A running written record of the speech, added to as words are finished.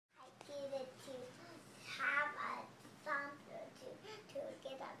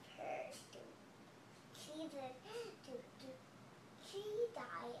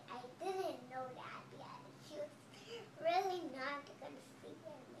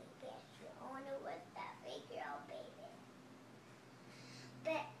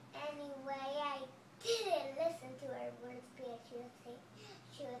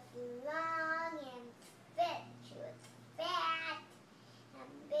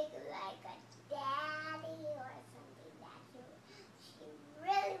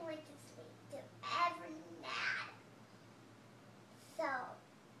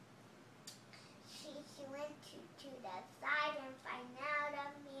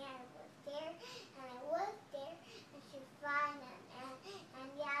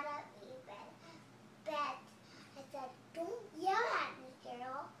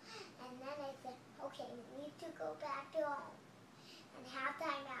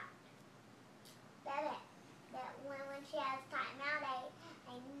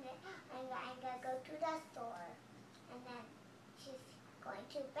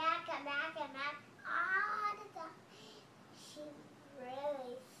to back and back and back all the time. She's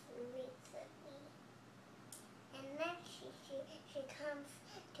really sweet with me. And then she comes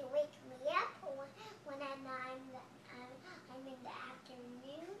to wake me up when I'm in the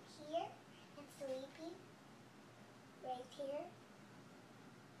afternoon here and sleeping right here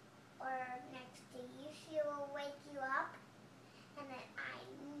or next to you. She will wake you up, and then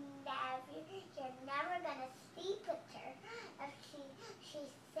you're never gonna sleep with her if she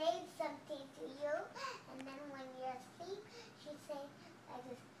says something to you, and then when you're asleep she say like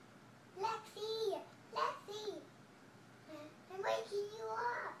this, Lexi, Lexi, I'm waking you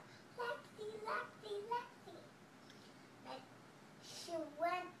up, Lexi, Lexi, Lexi. But she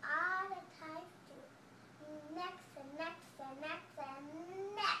went all the time to next and next and next and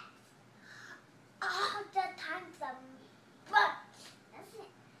next. All the time some bunch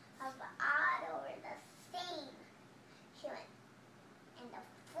of all over the same. She went in the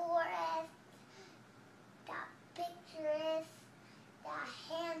forest, the picturist, the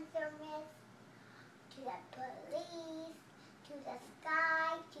handsomest, to the police, to the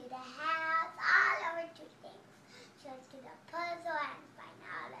sky, to the house, all over to things. She went to the puzzle and find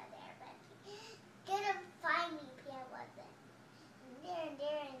all of there, but she didn't find me. Pia wasn't. And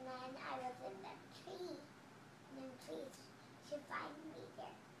there, and then I was in the tree. And then she found me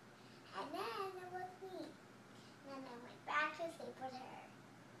there. And then it was me. And then I went back to sleep with her.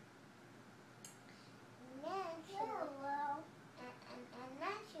 And then she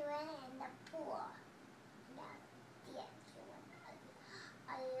went in the pool. She went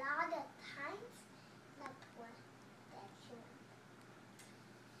a lot of times in the pool that she went.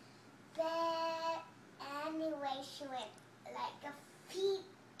 Then anyway, she went like a feet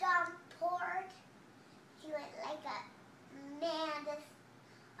on port. She went like a man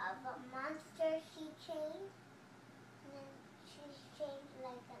of a monster she changed. And then she changed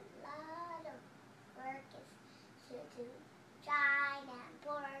like a lot of work. She would do